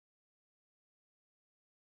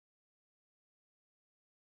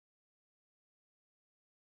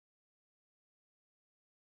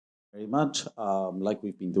Very much. Like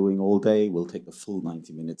we've been doing all day, we'll take the full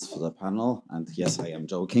 90 minutes for the panel. And yes, I am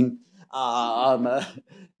joking. Um, uh,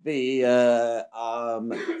 the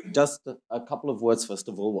Just a couple of words, first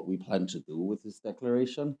of all, what we plan to do with this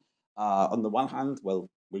declaration. On the one hand, well,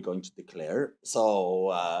 we're going to declare.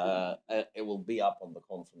 It will be up on the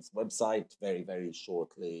conference website very, very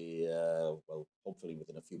shortly. Well, hopefully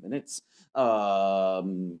within a few minutes.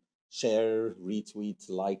 Share, retweet,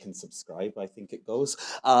 like, and subscribe, I think it goes.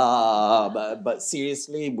 But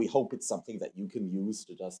seriously, we hope it's something that you can use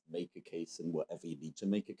to just make a case in whatever you need to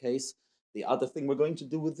make a case. The other thing we're going to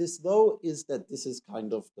do with this, though, is that this is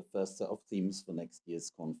kind of the first set of themes for next year's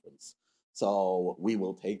conference. So we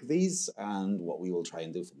will take these, and what we will try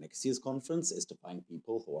and do for next year's conference is to find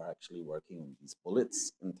people who are actually working on these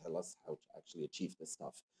bullets and tell us how to actually achieve this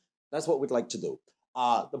stuff. That's what we'd like to do.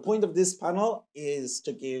 The point of this panel is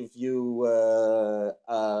to give you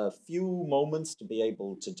a few moments to be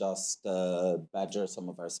able to just badger some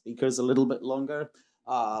of our speakers a little bit longer,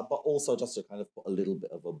 but also just to kind of put a little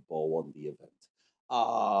bit of a bow on the event.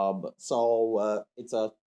 It's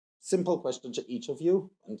a simple question to each of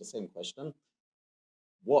you, and the same question.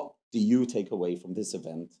 What do you take away from this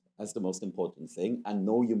event as the most important thing? And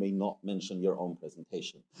no, you may not mention your own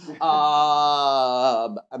presentation.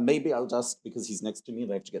 And maybe I'll just, because he's next to me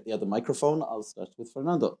and I have to get the other microphone, I'll start with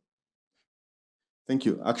Fernando. Thank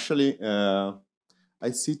you. Actually,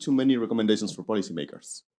 I see too many recommendations for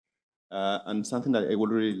policymakers. And something that I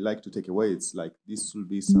would really like to take away, it's like this will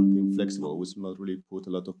be something flexible. We should not really put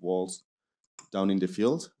a lot of walls down in the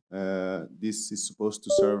field. This is supposed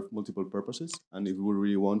to serve multiple purposes. And if we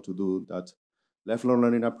really want to do that lifelong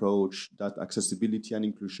learning approach, that accessibility and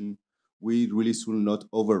inclusion, we really should not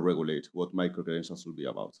over-regulate what micro-credentials will be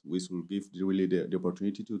about. We should give really the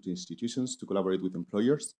opportunity to institutions to collaborate with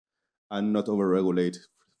employers and not over-regulate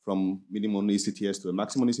from minimum ECTS to a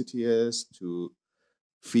maximum ECTS to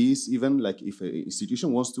fees even. Like if an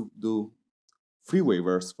institution wants to do free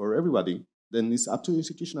waivers for everybody, then it's up to the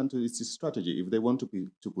institution and to its strategy. If they want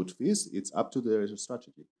to put fees, it's up to their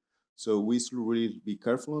strategy. So we should really be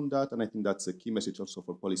careful on that, and I think that's a key message also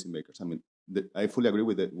for policymakers. I mean, I fully agree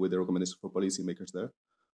with the recommendation for policymakers there,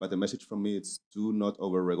 but the message from me is do not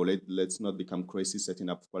over-regulate. Let's not become crazy setting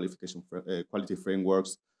up quality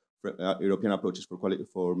frameworks, European approaches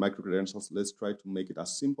for micro-credentials. Let's try to make it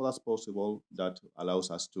as simple as possible that allows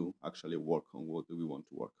us to actually work on what do we want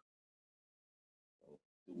to work.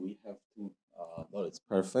 Do we have to? No, it's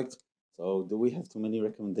perfect. So, do we have too many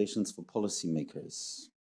recommendations for policymakers,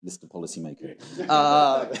 Mr. Policymaker?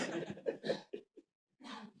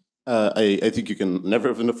 I think you can never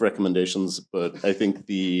have enough recommendations, but I think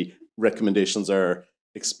the recommendations are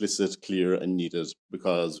explicit, clear, and needed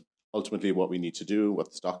because ultimately what we need to do,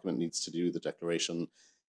 what this document needs to do, the declaration,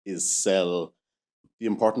 is sell the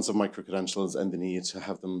importance of micro-credentials and the need to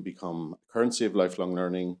have them become a currency of lifelong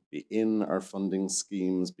learning, be in our funding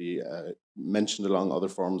schemes, be mentioned along other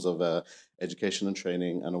forms of education and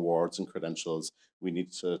training and awards and credentials. We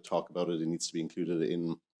need to talk about it. It needs to be included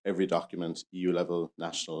in every document, EU level,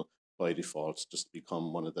 national, by default, just to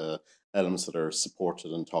become one of the elements that are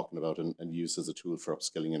supported and talking about and used as a tool for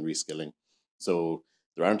upskilling and reskilling. So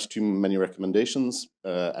there aren't too many recommendations,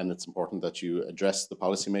 and it's important that you address the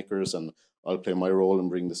policymakers, and I'll play my role and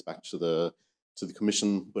bring this back to the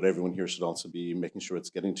Commission, but everyone here should also be making sure it's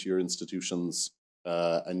getting to your institutions,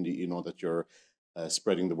 and you know that you're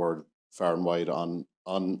spreading the word far and wide on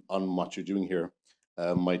what you're doing here.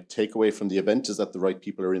 My takeaway from the event is that the right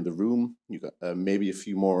people are in the room. You got maybe a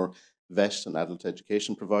few more vet and adult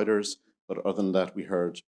education providers, but other than that, we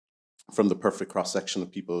heard from the perfect cross section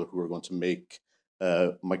of people who are going to make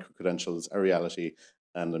micro credentials a reality.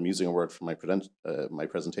 And I'm using a word for my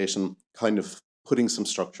presentation, kind of putting some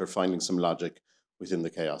structure, finding some logic within the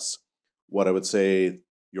chaos. What I would say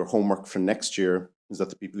your homework for next year is that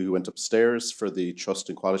the people who went upstairs for the trust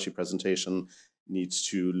and quality presentation needs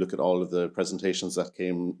to look at all of the presentations that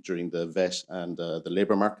came during the vet and the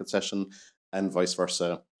labour market session and vice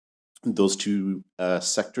versa. Those two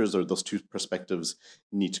sectors or those two perspectives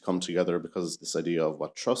need to come together because this idea of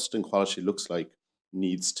what trust and quality looks like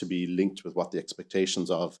needs to be linked with what the expectations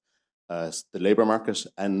of the labour market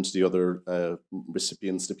and the other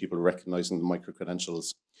recipients, the people recognizing the micro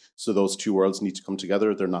credentials. So those two worlds need to come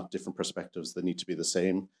together. They're not different perspectives. They need to be the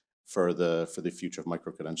same for the future of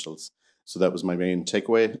micro credentials. So that was my main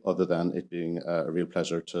takeaway, other than it being a real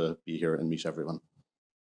pleasure to be here and meet everyone.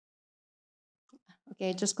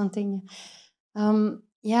 Okay, just continue.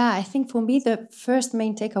 Yeah, I think for me, the first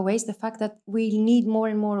main takeaway is the fact that we need more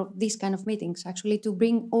and more of these kind of meetings, actually, to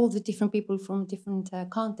bring all the different people from different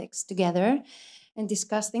contexts together and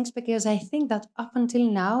discuss things, because I think that up until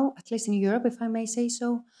now, at least in Europe, if I may say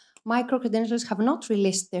so, micro-credentials have not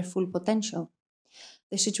released their full potential.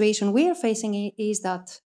 The situation we are facing is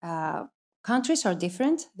that countries are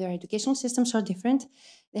different, their educational systems are different,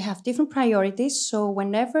 they have different priorities. So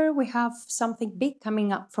whenever we have something big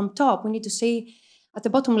coming up from top, we need to see at the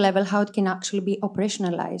bottom level how it can actually be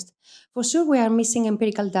operationalized. For sure, we are missing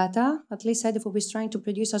empirical data. At least EDIFOP is trying to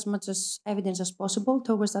produce as much as evidence as possible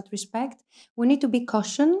towards that respect. We need to be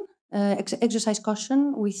exercise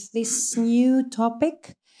caution with this new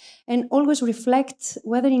topic, and always reflect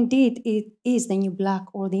whether indeed it is the new black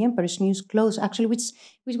or the emperor's new clothes, actually, which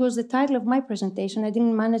was the title of my presentation. I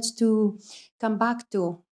didn't manage to come back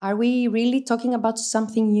to. Are we really talking about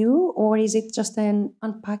something new, or is it just an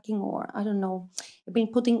unpacking, or I don't know, been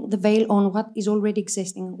putting the veil on what is already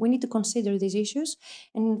existing? We need to consider these issues.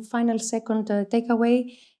 And final second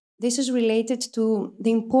takeaway, this is related to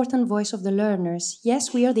the important voice of the learners.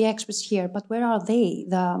 Yes, we are the experts here, but where are they,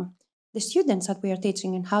 the students that we are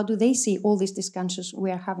teaching, and how do they see all these discussions we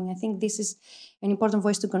are having? I think this is an important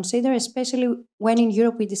voice to consider, especially when in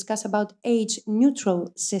Europe we discuss about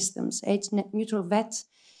age-neutral systems, age-neutral vets.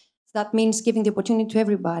 That means giving the opportunity to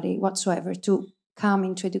everybody whatsoever to come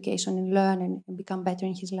into education and learn and become better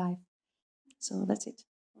in his life. So that's it.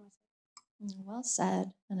 Well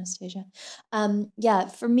said, Anastasia. Yeah,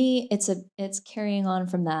 for me, it's carrying on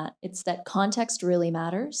from that. It's that context really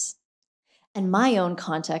matters. And my own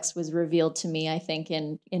context was revealed to me, I think,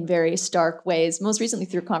 in very stark ways, most recently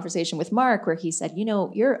through a conversation with Mark, where he said,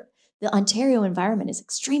 the Ontario environment is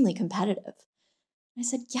extremely competitive. I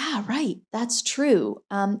said, yeah, right, that's true.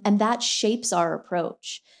 And that shapes our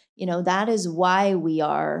approach. That is why we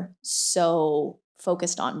are so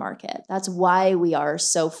focused on market. That's why we are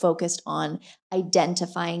so focused on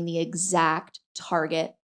identifying the exact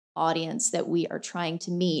target audience that we are trying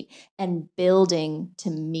to meet and building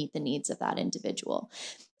to meet the needs of that individual.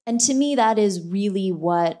 And to me, that is really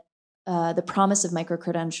what the promise of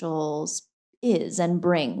micro-credentials is and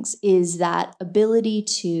brings, is that ability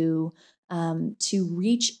to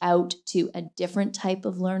reach out to a different type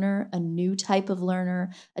of learner, a new type of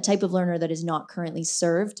learner, a type of learner that is not currently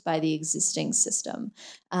served by the existing system.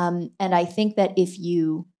 And I think that if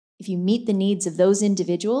you meet the needs of those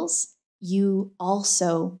individuals, you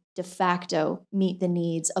also de facto meet the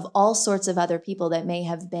needs of all sorts of other people that may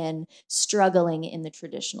have been struggling in the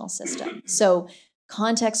traditional system. So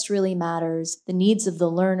context really matters. The needs of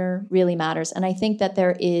the learner really matters. And I think that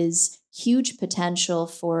there is huge potential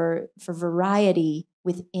for variety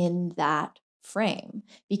within that frame,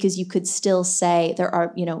 because you could still say there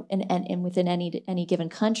are, and within any given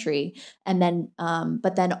country, and then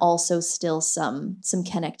but then also still some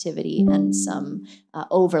connectivity and some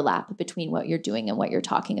overlap between what you're doing and what you're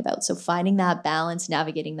talking about. So finding that balance,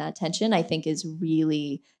 navigating that tension, I think is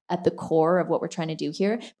really at the core of what we're trying to do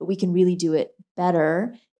here. But we can really do it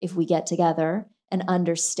better if we get together and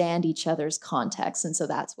understand each other's context. And so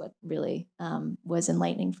that's what really was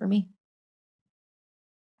enlightening for me.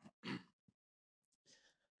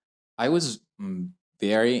 I was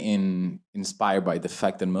very inspired by the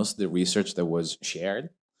fact that most of the research that was shared,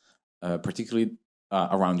 particularly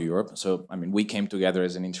around Europe. So, I mean, we came together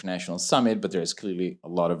as an international summit, but there's clearly a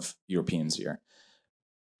lot of Europeans here.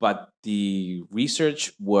 But the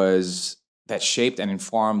research that shaped and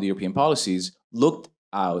informed the European policies looked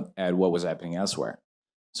out at what was happening elsewhere.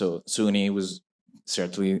 So Suni was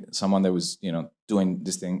certainly someone that was, doing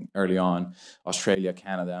this thing early on, Australia,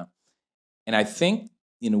 Canada. And I think,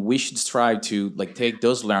 we should strive to take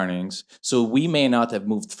those learnings. So we may not have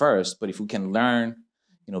moved first, but if we can learn,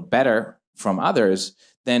 better from others,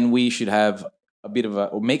 then we should have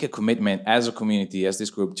or make a commitment as a community, as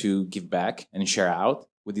this group, to give back and share out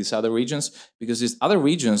with these other regions, because these other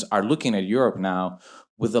regions are looking at Europe now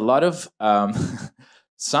with a lot of,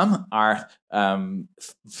 some are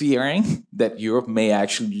fearing that Europe may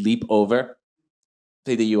actually leap over,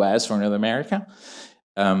 say, the US or North America.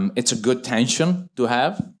 It's a good tension to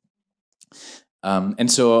have.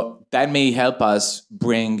 And so that may help us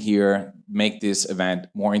make this event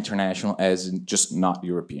more international, as in just not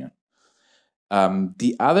European.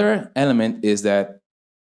 The other element is that,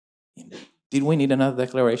 did we need another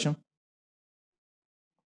declaration?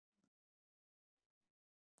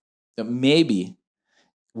 Maybe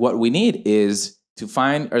what we need is to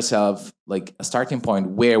find ourselves a starting point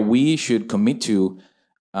where we should commit to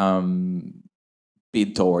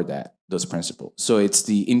bid toward that. those principles. So it's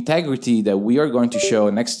the integrity that we are going to show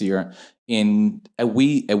next year in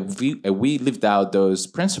we lived out those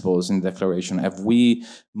principles in the declaration. Have we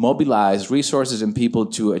mobilized resources and people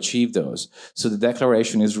to achieve those? So the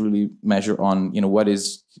declaration is really measured on, what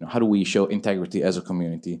is, how do we show integrity as a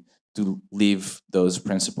community to live those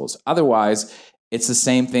principles? Otherwise, it's the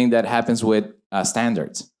same thing that happens with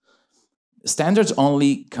standards. Standards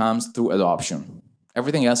only comes through adoption.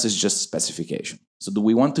 Everything else is just specification. So do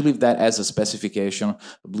we want to leave that as a specification,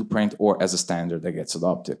 a blueprint, or as a standard that gets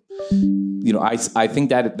adopted? I think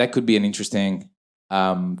that could be an interesting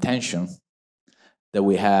tension that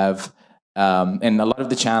we have. And a lot of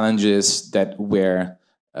the challenges that were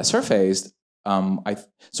surfaced,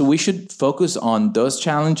 so we should focus on those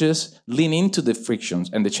challenges, lean into the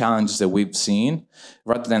frictions and the challenges that we've seen,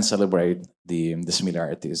 rather than celebrate the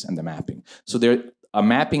similarities and the mapping. So a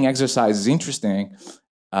mapping exercise is interesting,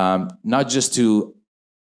 not just to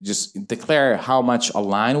just declare how much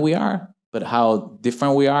aligned we are, but how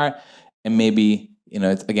different we are. And maybe,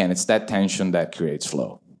 it's that tension that creates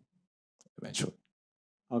flow eventually.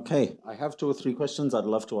 Okay, I have 2 or 3 questions I'd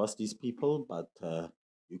love to ask these people, but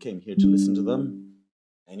you came here to listen to them.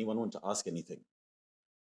 Anyone want to ask anything?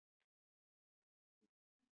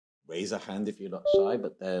 Raise a hand if you're not shy,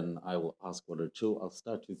 but then I will ask 1 or 2. I'll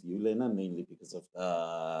start with you, Lena, mainly because of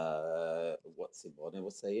what Simone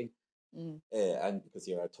was saying, and because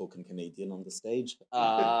you're a token Canadian on the stage.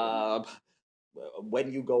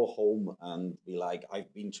 When you go home and be like,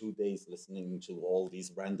 I've been 2 days listening to all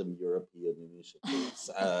these random European initiatives,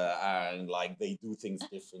 and like they do things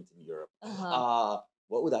different in Europe.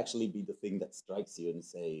 What would actually be the thing that strikes you and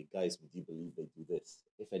say, guys, would you believe they do this,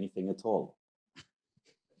 if anything at all?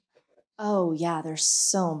 Oh yeah, there's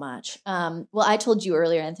so much. Well, I told you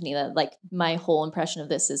earlier, Anthony, that like my whole impression of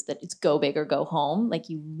this is that it's go big or go home. Like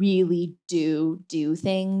you really do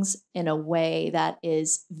things in a way that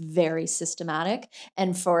is very systematic,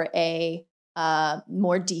 and for a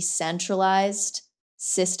more decentralized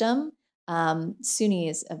system. SUNY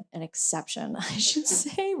is an exception, I should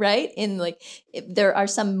say, right? In like, there are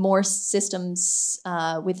some more systems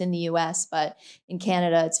within the US, but in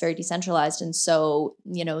Canada, it's very decentralized. And so,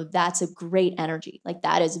 that's a great energy. Like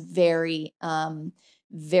that is very,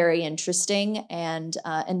 very interesting. And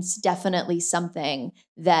it's definitely something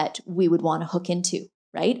that we would want to hook into,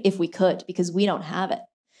 right? If we could, because we don't have it.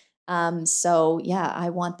 So yeah,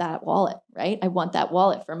 I want that wallet, right? I want that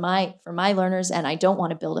wallet for my learners, and I don't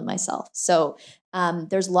want to build it myself. So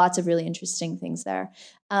there's lots of really interesting things there.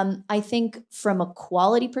 I think from a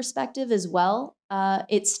quality perspective as well,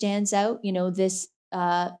 it stands out. This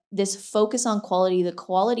focus on quality, the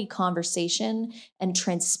quality conversation and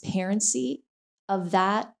transparency of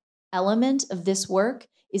that element of this work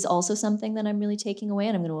is also something that I'm really taking away,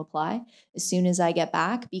 and I'm going to apply as soon as I get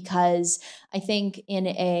back, because I think in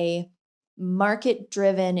a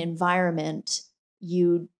market-driven environment,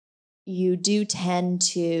 you do tend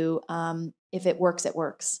to, if it works, it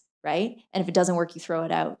works, right? And if it doesn't work, you throw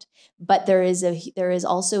it out. But there is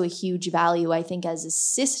also a huge value, I think, as a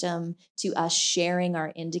system to us sharing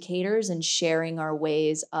our indicators and sharing our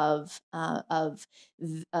ways of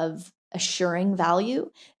assuring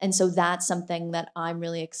value. And so that's something that I'm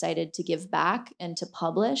really excited to give back and to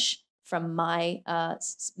publish from my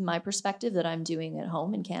perspective that I'm doing at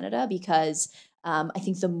home in Canada, because I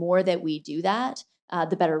think the more that we do that,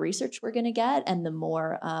 the better research we're going to get, and the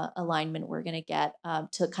more alignment we're going to get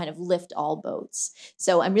to kind of lift all boats.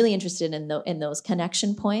 So I'm really interested in those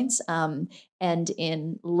connection points, and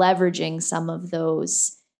in leveraging some of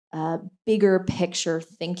those bigger picture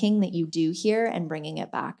thinking that you do here and bringing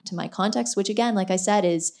it back to my context, which again, like I said,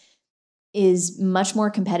 is much more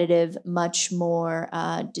competitive, much more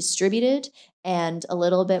distributed, and a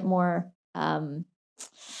little bit more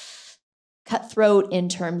cutthroat in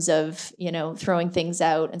terms of, throwing things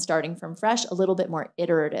out and starting from fresh, a little bit more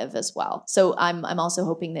iterative as well. So I'm also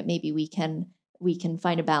hoping that maybe we can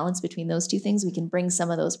find a balance between those two things. We can bring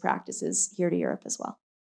some of those practices here to Europe as well.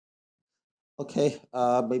 Okay,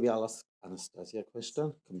 maybe I'll ask Anastasia a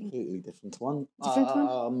question, completely different one.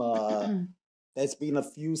 There's been a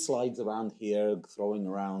few slides around here throwing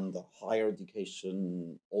around the higher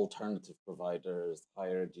education, alternative providers,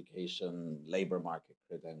 higher education, labor market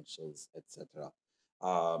credentials, etc.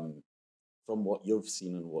 From what you've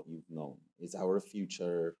seen and what you've known, is our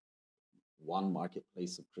future one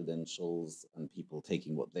marketplace of credentials and people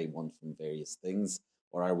taking what they want from various things?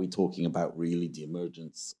 Or are we talking about really the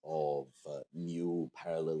emergence of new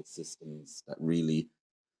parallel systems that really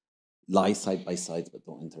lie side by side but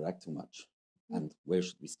don't interact too much? And where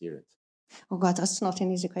should we steer it? Oh God, that's not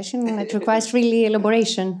an easy question. It requires really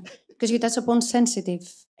elaboration, because you touch upon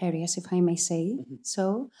sensitive areas, if I may say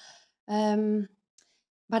so.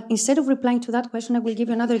 But instead of replying to that question, I will give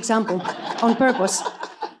you another example on purpose.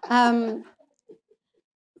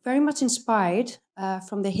 Very much inspired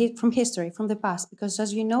from history, from the past, because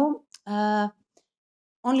as you know,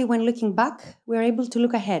 only when looking back we're able to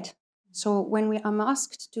look ahead. So when I'm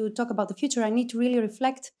asked to talk about the future, I need to really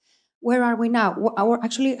reflect where are we now, or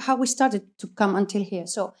actually how we started to come until here.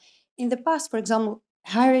 So in the past, for example,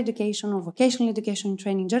 higher education or vocational education,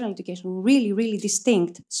 training, general education were really, really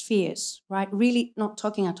distinct spheres, right? Really not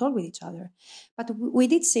talking at all with each other. But we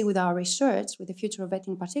did see with our research, with the future of VET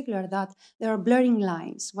in particular, that there are blurring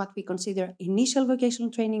lines, what we consider initial vocational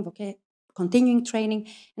training, continuing training,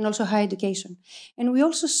 and also higher education. And we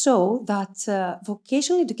also saw that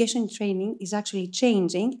vocational education training is actually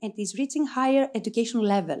changing and is reaching higher educational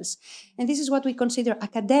levels. And this is what we consider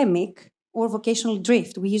academic or vocational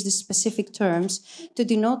drift. We use these specific terms to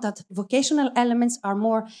denote that vocational elements are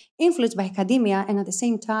more influenced by academia, and at the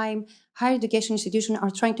same time, higher education institutions are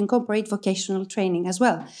trying to incorporate vocational training as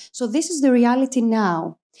well. So this is the reality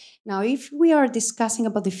now. Now, if we are discussing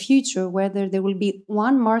about the future, whether there will be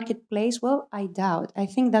one marketplace, well, I doubt. I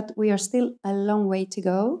think that we are still a long way to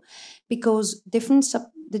go, because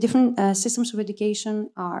the different systems of education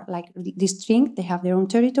are like distinct. They have their own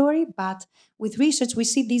territory, but with research, we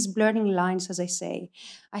see these blurring lines, as I say.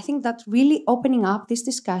 I think that really opening up this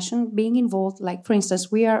discussion, being involved, like for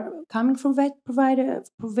instance, we are coming from vet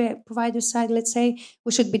provider side, let's say,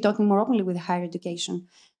 we should be talking more openly with higher education.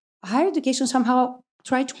 Higher education somehow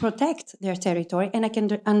try to protect their territory, and I can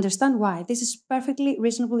understand why. This is perfectly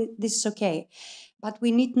reasonable, this is okay. But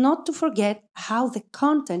we need not to forget how the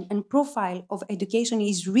content and profile of education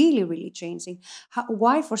is really, really changing.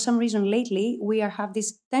 Why, for some reason, lately, have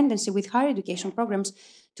this tendency with higher education programs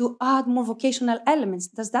to add more vocational elements.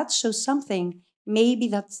 Does that show something? Maybe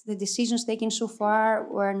that the decisions taken so far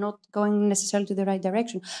were not going necessarily to the right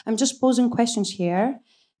direction. I'm just posing questions here,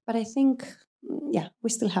 but I think, yeah,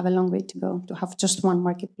 we still have a long way to go to have just one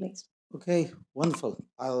marketplace. Okay, wonderful.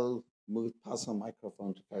 I'll pass on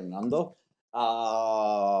microphone to Fernando.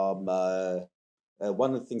 One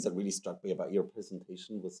of the things that really struck me about your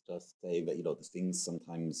presentation was just saying that, the things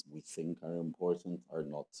sometimes we think are important are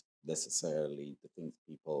not necessarily the things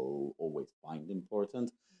people always find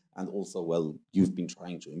important. And also, well, you've been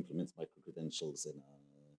trying to implement micro-credentials in a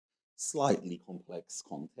slightly complex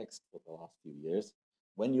context for the last few years.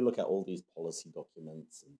 When you look at all these policy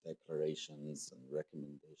documents and declarations and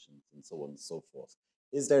recommendations and so on and so forth,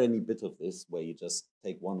 is there any bit of this where you just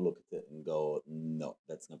take one look at it and go, no,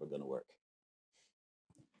 that's never going to work?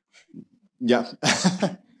 Yeah.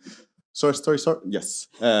 Sorry. Yes.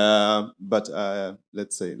 But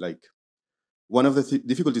let's say, like, one of the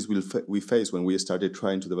difficulties we face when we started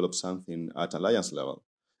trying to develop something at alliance level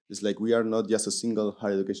is like we are not just a single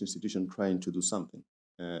higher education institution trying to do something.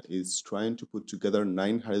 It's trying to put together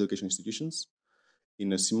 9 higher education institutions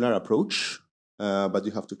in a similar approach, but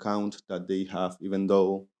you have to count that they have, even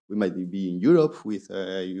though we might be in Europe with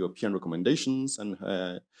European recommendations and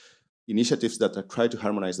initiatives that try to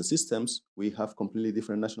harmonize the systems, we have completely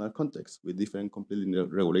different national contexts with different completely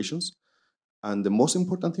regulations. And the most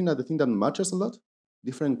important thing, the thing that matters a lot,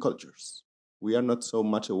 different cultures. We are not so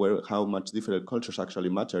much aware of how much different cultures actually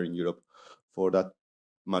matter in Europe for that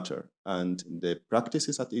matter. And the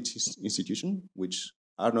practices at each institution, which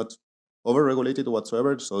are not over-regulated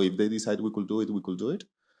whatsoever, so if they decide we could do it,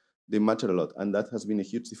 they matter a lot. And that has been a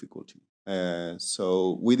huge difficulty.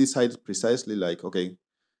 So we decided precisely like, okay,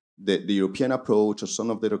 the European approach or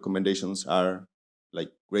some of the recommendations are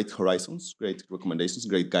like great horizons, great recommendations,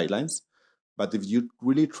 great guidelines. But if you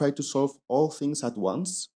really try to solve all things at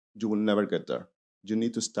once, you will never get there. You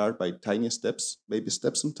need to start by tiny steps, baby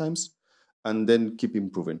steps sometimes, and then keep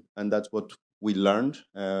improving. And that's what we learned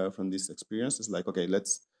from this experience. It's like, okay,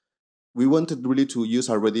 we wanted really to use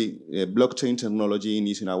already blockchain technology in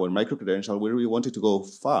using our micro-credential. We really wanted to go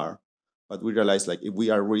far, but we realized like if we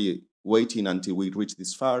are really waiting until we reach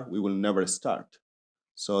this far, we will never start.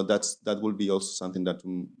 So that will be also something that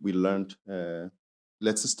we learned.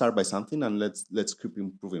 Let's start by something and let's keep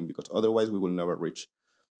improving, because otherwise we will never reach.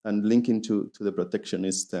 And linking to the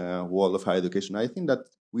protectionist world of higher education, I think that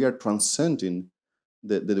we are transcending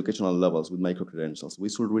the educational levels with micro-credentials. We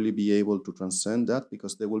should really be able to transcend that,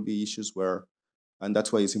 because there will be issues where, and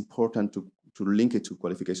that's why it's important to link it to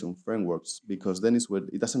qualification frameworks, because then it's where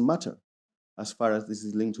it doesn't matter. As far as this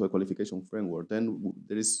is linked to a qualification framework, then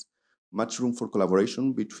there is much room for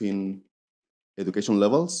collaboration between education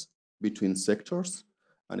levels, between sectors,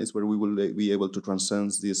 and it's where we will be able to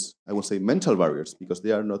transcend these, I would say, mental barriers, because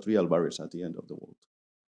they are not real barriers at the end of the world.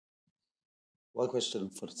 One question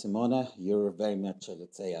for Simone. You're very much,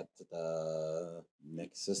 let's say, at the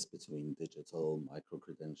nexus between digital,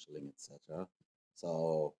 micro-credentialing, etc.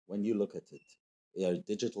 So when you look at it, are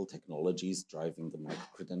digital technologies driving the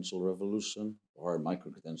micro-credential revolution, or are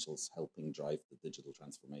micro-credentials helping drive the digital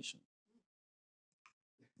transformation?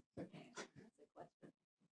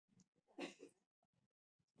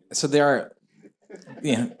 So there are,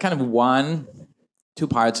 kind of two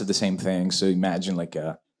parts of the same thing. So imagine like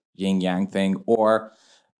a yin yang thing, or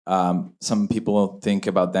some people think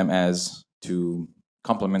about them as two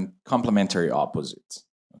complementary opposites.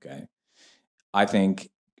 Okay, I think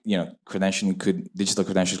digital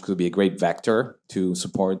credentials could be a great vector to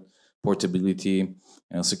support portability,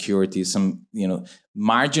 security, some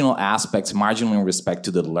marginal aspects, marginal in respect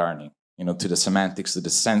to the learning, to the semantics, to the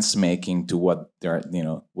sense making, to what they're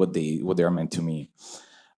meant to mean.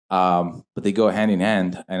 But they go hand in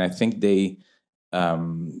hand, and I think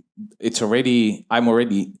I'm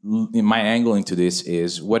already in my angle into this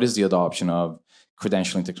is what is the adoption of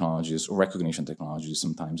credentialing technologies or recognition technologies,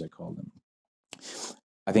 sometimes I call them.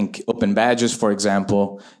 I think open badges, for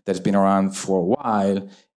example, that's been around for a while,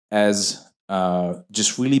 has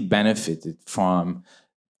just really benefited from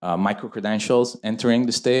micro-credentials entering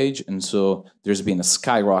the stage. And so there's been a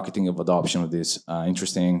skyrocketing of adoption of these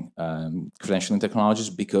interesting credentialing technologies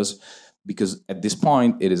because at this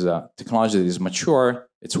point, it is a technology that is mature,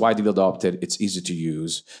 it's widely adopted, it's easy to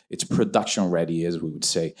use, it's production ready, as we would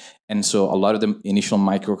say. And so a lot of the initial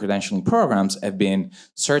micro-credentialing programs have been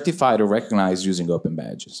certified or recognized using open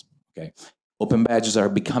badges. Okay, open badges are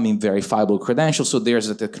becoming verifiable credentials, so there's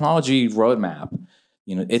a technology roadmap.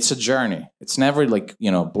 It's a journey. It's never like,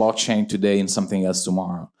 blockchain today and something else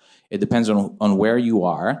tomorrow. It depends on where you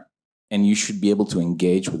are, and you should be able to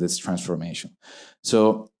engage with this transformation.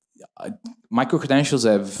 So micro-credentials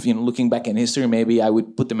have, looking back in history, maybe I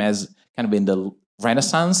would put them as kind of in the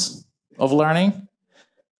renaissance of learning.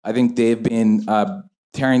 I think they've been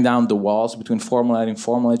tearing down the walls between formal and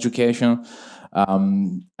informal education.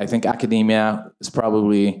 I think academia is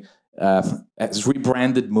probably has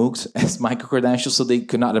rebranded MOOCs as micro-credentials, so they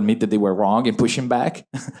could not admit that they were wrong in pushing back.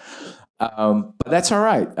 But that's all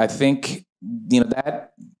right. I think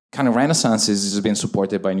that kind of renaissance has been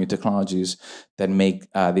supported by new technologies that make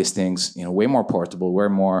these things way more portable, way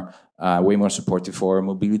more supportive for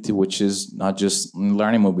mobility, which is not just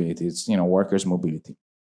learning mobility, it's workers' mobility.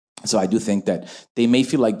 So I do think that they may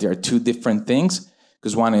feel like there are two different things,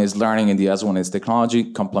 because one is learning and the other one is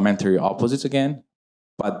technology, complementary opposites again,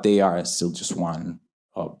 but they are still just one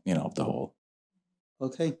of the whole.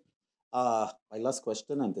 Okay. My last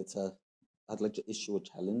question, and I'd like to issue a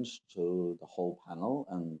challenge to the whole panel,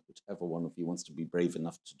 and whichever one of you wants to be brave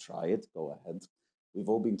enough to try it, go ahead. We've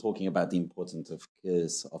all been talking about the importance of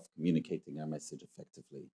communicating our message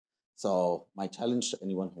effectively. So my challenge to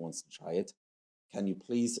anyone who wants to try it, can you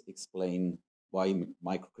please explain why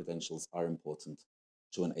micro-credentials are important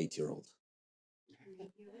to an 8-year-old?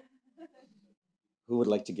 Who would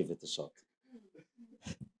like to give it a shot?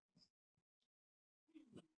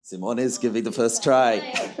 Simone is giving the first try.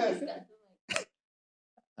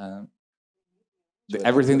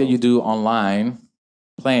 Everything that you do online,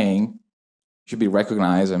 playing, should be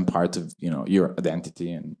recognized and part of your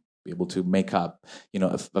identity, and be able to make up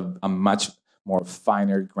a much more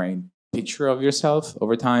finer grained picture of yourself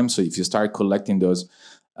over time. So if you start collecting those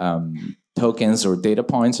tokens or data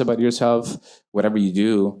points about yourself, whatever you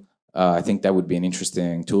do, I think that would be an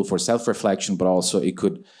interesting tool for self-reflection, but also it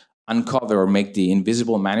could uncover or make the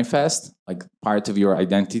invisible manifest, like part of your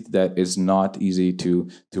identity that is not easy to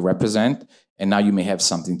represent, and now you may have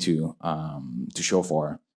something to show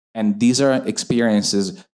for. And these are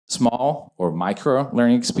experiences, small or micro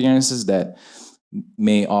learning experiences, that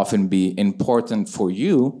may often be important for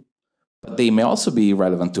you, but they may also be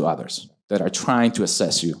relevant to others that are trying to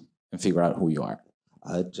assess you and figure out who you are.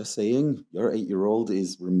 Just saying, your 8-year-old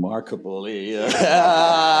is remarkably.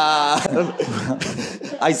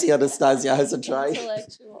 I see Anastasia has a try.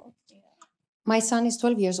 Intellectual. My son is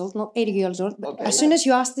 12 years old, not 80 years old. But Okay. as soon as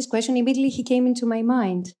you asked this question, immediately he came into my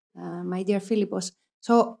mind, my dear Philippos.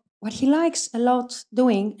 So what he likes a lot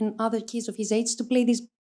doing, and other kids of his age, to play these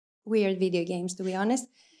weird video games, to be honest,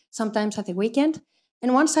 sometimes at the weekend.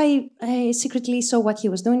 And once I secretly saw what he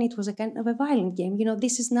was doing, it was a kind of a violent game.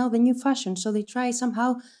 This is now the new fashion. So they try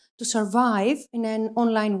somehow to survive in an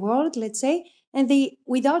online world, let's say, and they,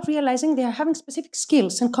 without realizing, they are having specific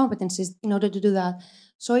skills and competencies in order to do that.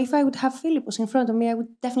 So if I would have Philippos in front of me, I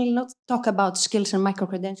would definitely not talk about skills and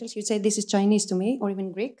micro-credentials. You'd say this is Chinese to me, or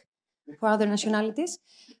even Greek for other nationalities.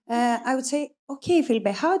 I would say, okay, Felipe,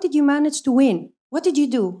 how did you manage to win? What did you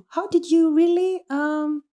do? How did you really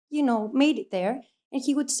made it there. And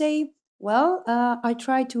he would say, well, I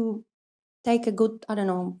try to take a good, I don't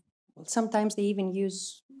know, sometimes they even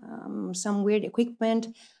use some weird equipment.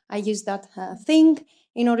 I use that thing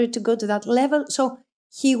in order to go to that level. So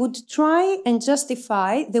he would try and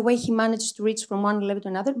justify the way he managed to reach from one level to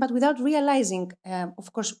another, but without realizing,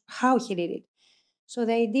 of course, how he did it. So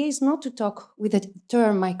the idea is not to talk with the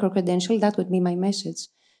term micro-credential, that would be my message,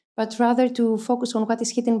 but rather to focus on what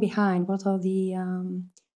is hidden behind, what are the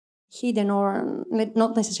hidden or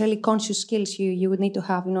not necessarily conscious skills you would need to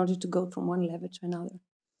have in order to go from one level to another.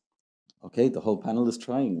 Okay, the whole panel is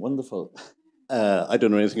trying. Wonderful. I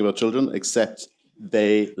don't know anything about children except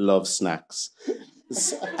they love snacks.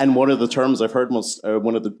 And one of the terms I've heard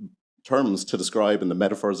one of the terms to describe and the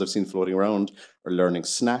metaphors I've seen floating around are learning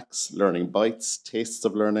snacks, learning bites, tastes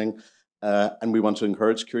of learning. And we want to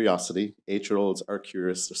encourage curiosity. 8-year-olds are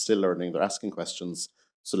curious, they're still learning, they're asking questions.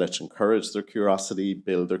 So let's encourage their curiosity,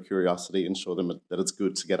 build their curiosity, and show them that it's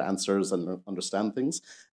good to get answers and understand things,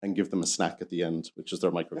 and give them a snack at the end, which is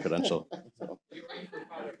their micro-credential. So.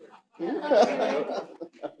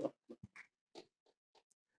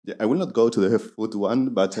 Yeah, I will not go to the food one,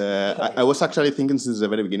 but I was actually thinking since the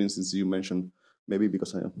very beginning, since you mentioned, maybe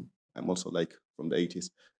because I'm also like from the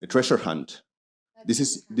 80s, a treasure hunt. This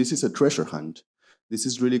is a treasure hunt. This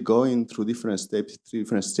is really going through different steps, through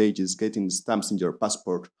different stages, getting stamps in your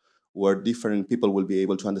passport, where different people will be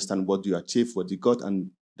able to understand what you achieved, what you got, and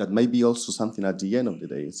that may be also something at the end of the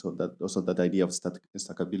day. So that also that idea of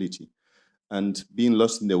stackability, and being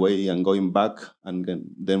lost in the way and going back and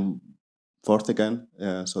then forth again.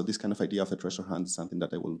 So this kind of idea of a treasure hunt is something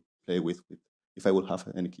that I will play with if I will have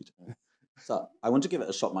any kid. So I want to give it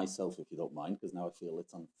a shot myself, if you don't mind, because now I feel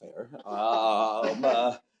it's unfair.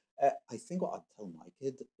 I think what I'd tell my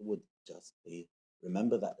kid would just be,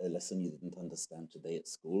 remember that lesson you didn't understand today at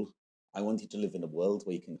school. I want you to live in a world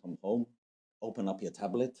where you can come home, open up your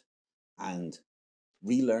tablet, and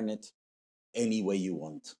relearn it any way you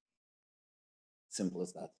want. Simple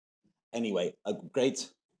as that. Anyway, a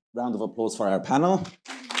great round of applause for our panel.